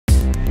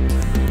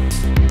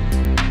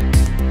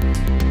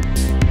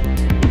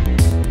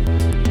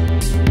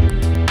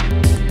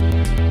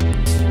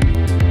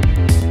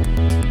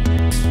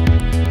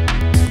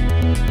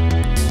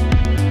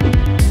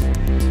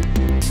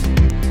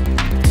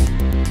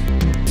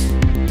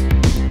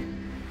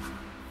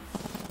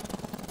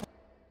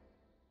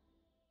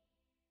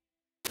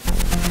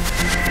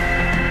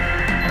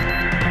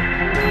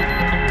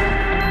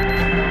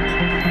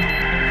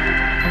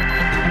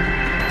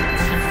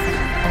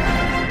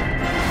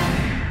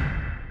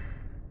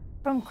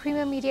From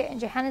Creamer Media in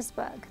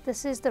Johannesburg,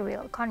 this is the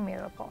Real Economy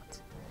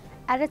Report.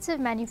 Additive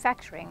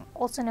manufacturing,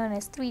 also known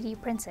as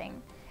 3D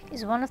printing,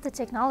 is one of the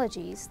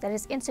technologies that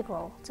is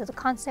integral to the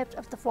concept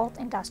of the Fourth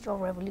Industrial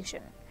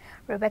Revolution.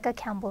 Rebecca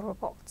Campbell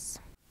reports.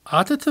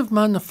 Additive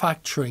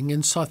manufacturing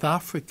in South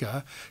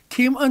Africa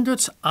came under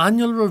its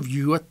annual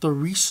review at the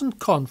recent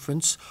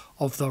conference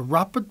of the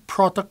Rapid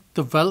Product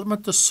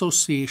Development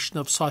Association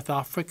of South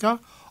Africa,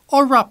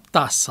 or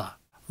RAPDASA.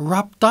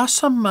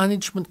 RAPDASA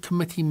Management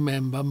Committee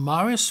member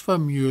Marius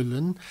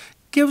Vermeulen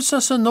gives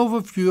us an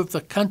overview of the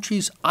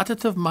country's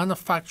additive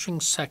manufacturing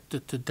sector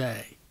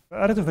today.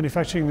 Additive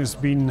manufacturing has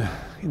been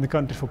in the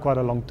country for quite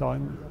a long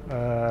time.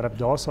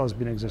 RAPDASA has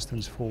been in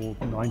existence for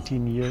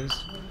 19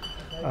 years.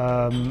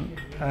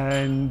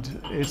 And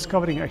it's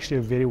covering actually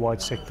a very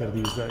wide sector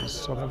these days.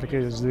 South Africa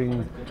is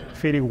doing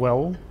fairly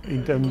well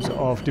in terms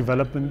of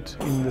development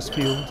in this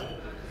field,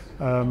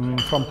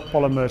 from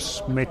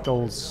polymers,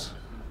 metals,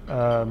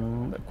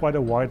 quite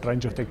a wide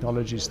range of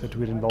technologies that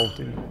we're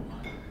involved in.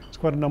 There's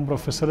quite a number of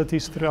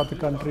facilities throughout the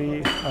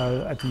country,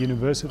 at the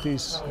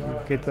universities. You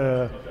get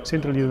the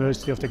Central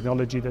University of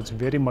Technology that's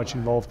very much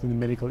involved in the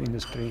medical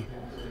industry.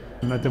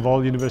 At the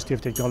Vaal University of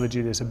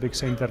Technology there's a big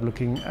center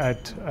looking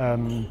at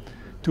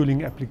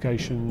tooling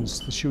applications,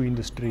 the shoe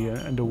industry,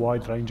 and a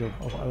wide range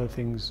of other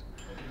things.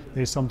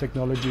 There's some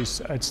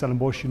technologies at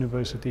Stellenbosch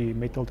University,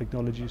 metal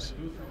technologies.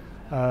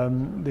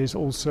 There's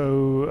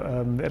also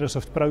the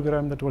Aerosoft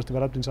program that was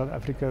developed in South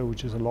Africa,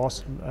 which is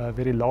a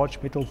very large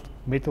metal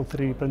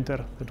 3D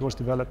printer that was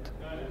developed.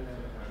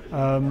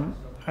 And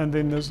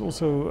then there's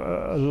also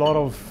a lot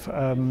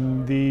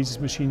of these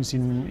machines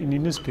in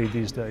industry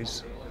these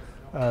days.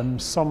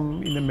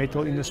 Some in the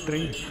metal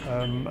industry,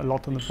 a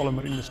lot in the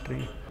polymer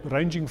industry,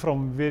 ranging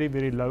from very,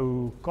 very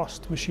low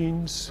cost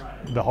machines,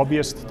 the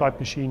hobbyist type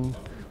machine,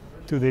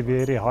 to the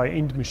very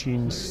high-end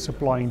machines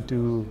supplying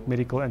to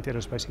medical and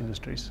aerospace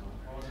industries.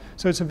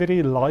 So it's a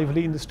very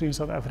lively industry in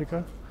South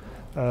Africa.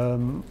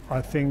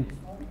 I think,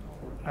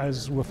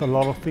 as with a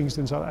lot of things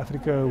in South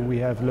Africa, we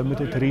have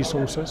limited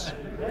resources.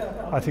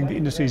 I think the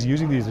industry is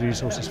using these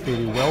resources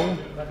fairly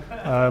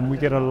well. We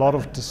get a lot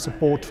of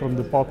support from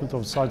the Department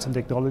of Science and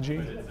Technology,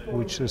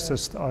 which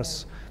assists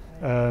us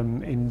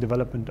in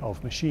development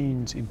of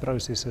machines, in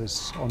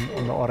processes on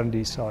the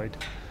R&D side.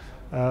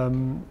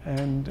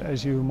 And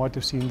as you might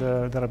have seen,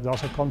 the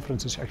RAPDASA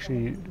conference is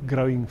actually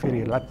growing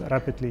very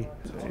rapidly,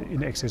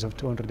 in excess of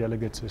 200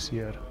 delegates this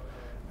year.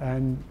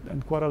 And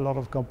quite a lot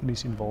of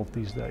companies involved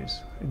these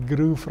days. It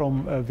grew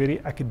from a very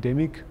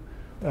academic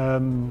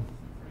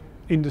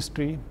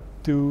industry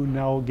to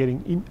now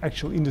getting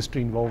actual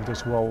industry involved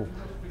as well,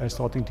 and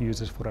starting to use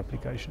this for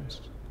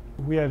applications.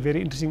 We have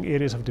very interesting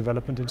areas of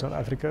development in South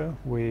Africa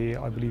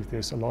where I believe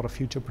there's a lot of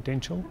future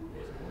potential.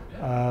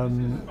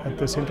 At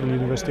the Central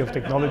University of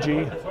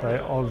Technology, they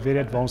are very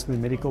advanced in the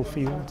medical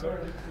field.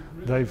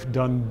 They've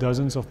done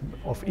dozens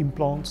of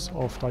implants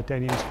of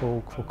titaniums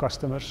for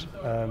customers,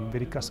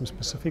 very custom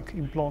specific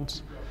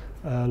implants.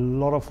 A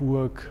lot of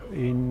work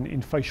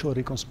in facial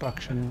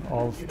reconstruction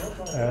of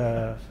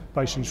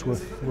patients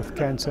with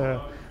cancer,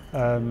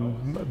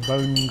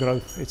 bone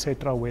growth,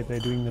 etc., where they're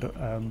doing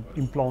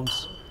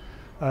implants.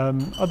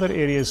 Other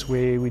areas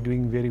where we're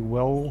doing very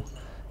well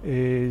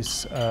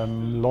is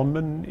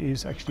Lonmin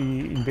is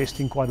actually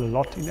investing quite a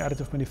lot in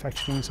additive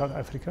manufacturing in South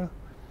Africa.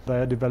 They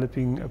are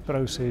developing a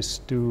process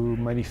to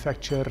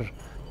manufacture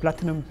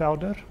platinum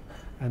powder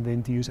and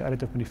then to use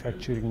additive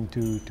manufacturing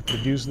to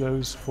produce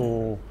those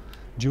for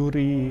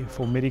jewelry,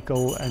 for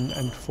medical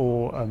and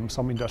for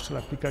some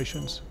industrial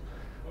applications.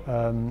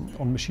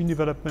 On machine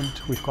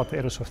development, we've got the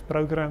Aerosoft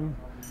program,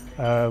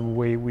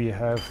 where we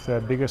have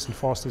the biggest and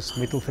fastest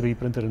metal 3D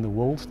printer in the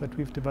world that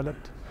we've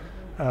developed.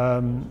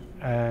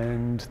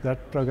 And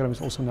that program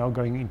is also now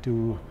going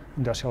into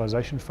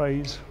industrialization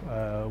phase,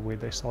 where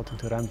they're starting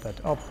to ramp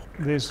that up.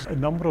 There's a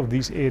number of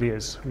these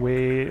areas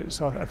where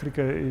South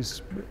Africa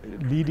is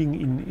leading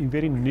in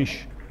very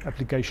niche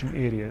application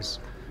areas,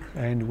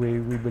 and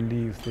where we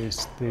believe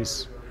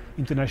there's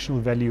international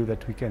value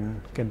that we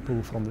can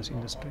pull from this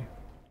industry.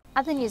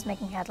 Other news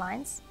making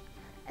headlines.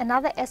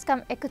 Another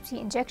Eskom equity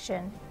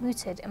injection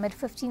mooted amid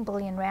 15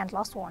 billion rand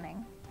loss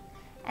warning.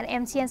 And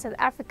MTN South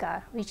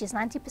Africa reaches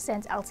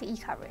 90%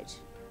 LTE coverage.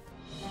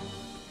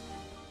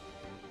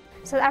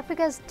 South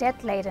Africa's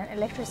debt-laden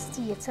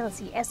electricity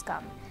utility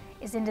Eskom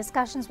is in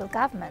discussions with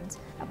government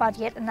about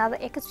yet another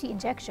equity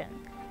injection,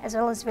 as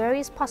well as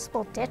various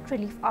possible debt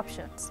relief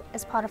options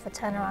as part of a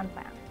turnaround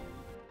plan.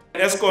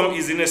 Eskom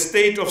is in a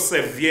state of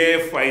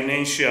severe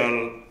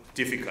financial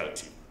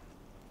difficulty.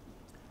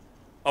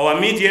 Our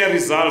mid-year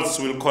results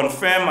will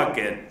confirm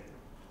again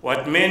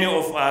what many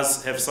of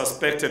us have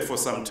suspected for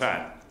some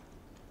time.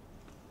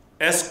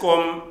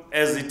 Eskom,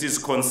 as it is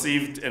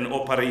conceived and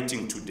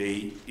operating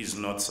today, is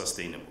not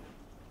sustainable.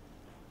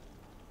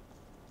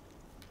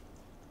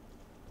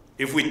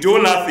 If we do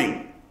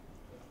nothing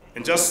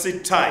and just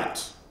sit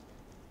tight,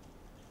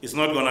 it's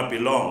not going to be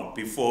long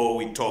before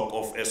we talk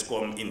of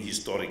Eskom in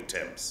historic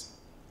terms.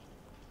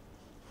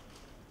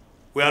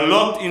 We are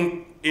locked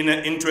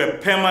into a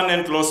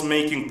permanent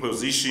loss-making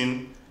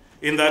position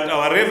in that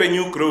our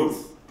revenue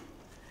growth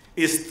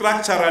is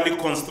structurally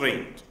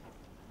constrained.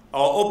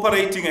 Our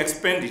operating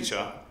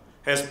expenditure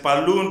has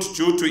ballooned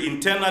due to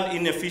internal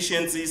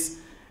inefficiencies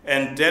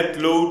and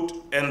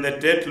the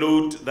debt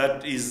load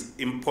that is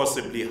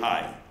impossibly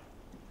high.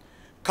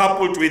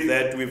 Coupled with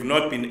that, we've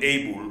not been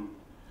able,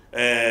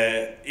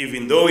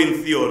 even though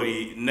in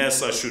theory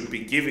NERSA should be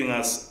giving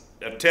us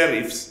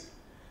tariffs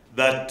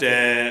that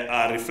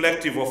are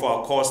reflective of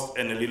our cost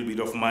and a little bit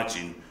of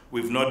margin,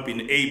 we've not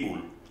been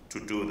able to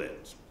do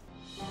that.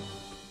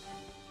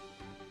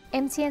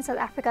 MTN South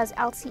Africa's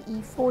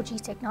LTE 4G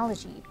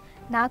technology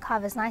now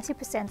covers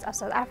 90% of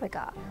South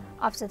Africa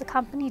after the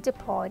company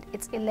deployed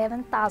its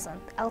 11,000th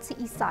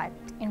LTE site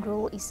in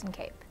rural Eastern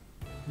Cape.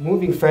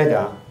 Moving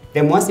further,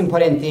 the most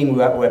important thing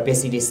we're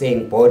basically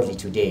saying boldly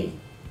today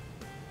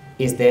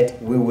is that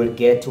we will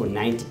get to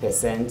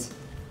 90%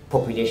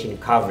 population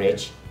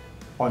coverage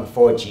on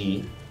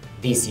 4G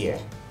this year,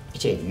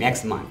 actually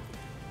next month.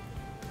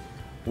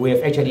 We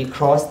have actually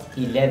crossed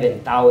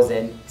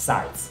 11,000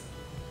 sites.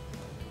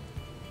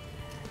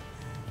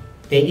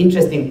 The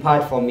interesting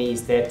part for me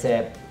is that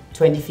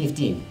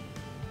 2015,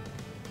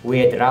 we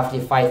had roughly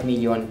 5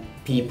 million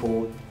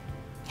people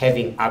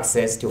having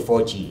access to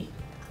 4G.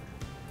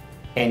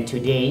 And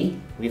today,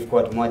 we've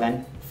got more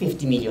than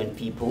 50 million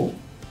people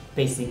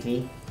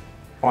basically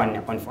on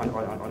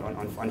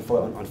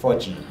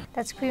 4G.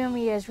 That's Creamer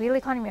Media's Real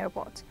Economy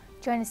Report.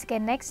 Join us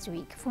again next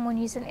week for more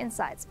news and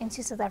insights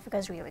into South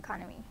Africa's real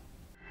economy.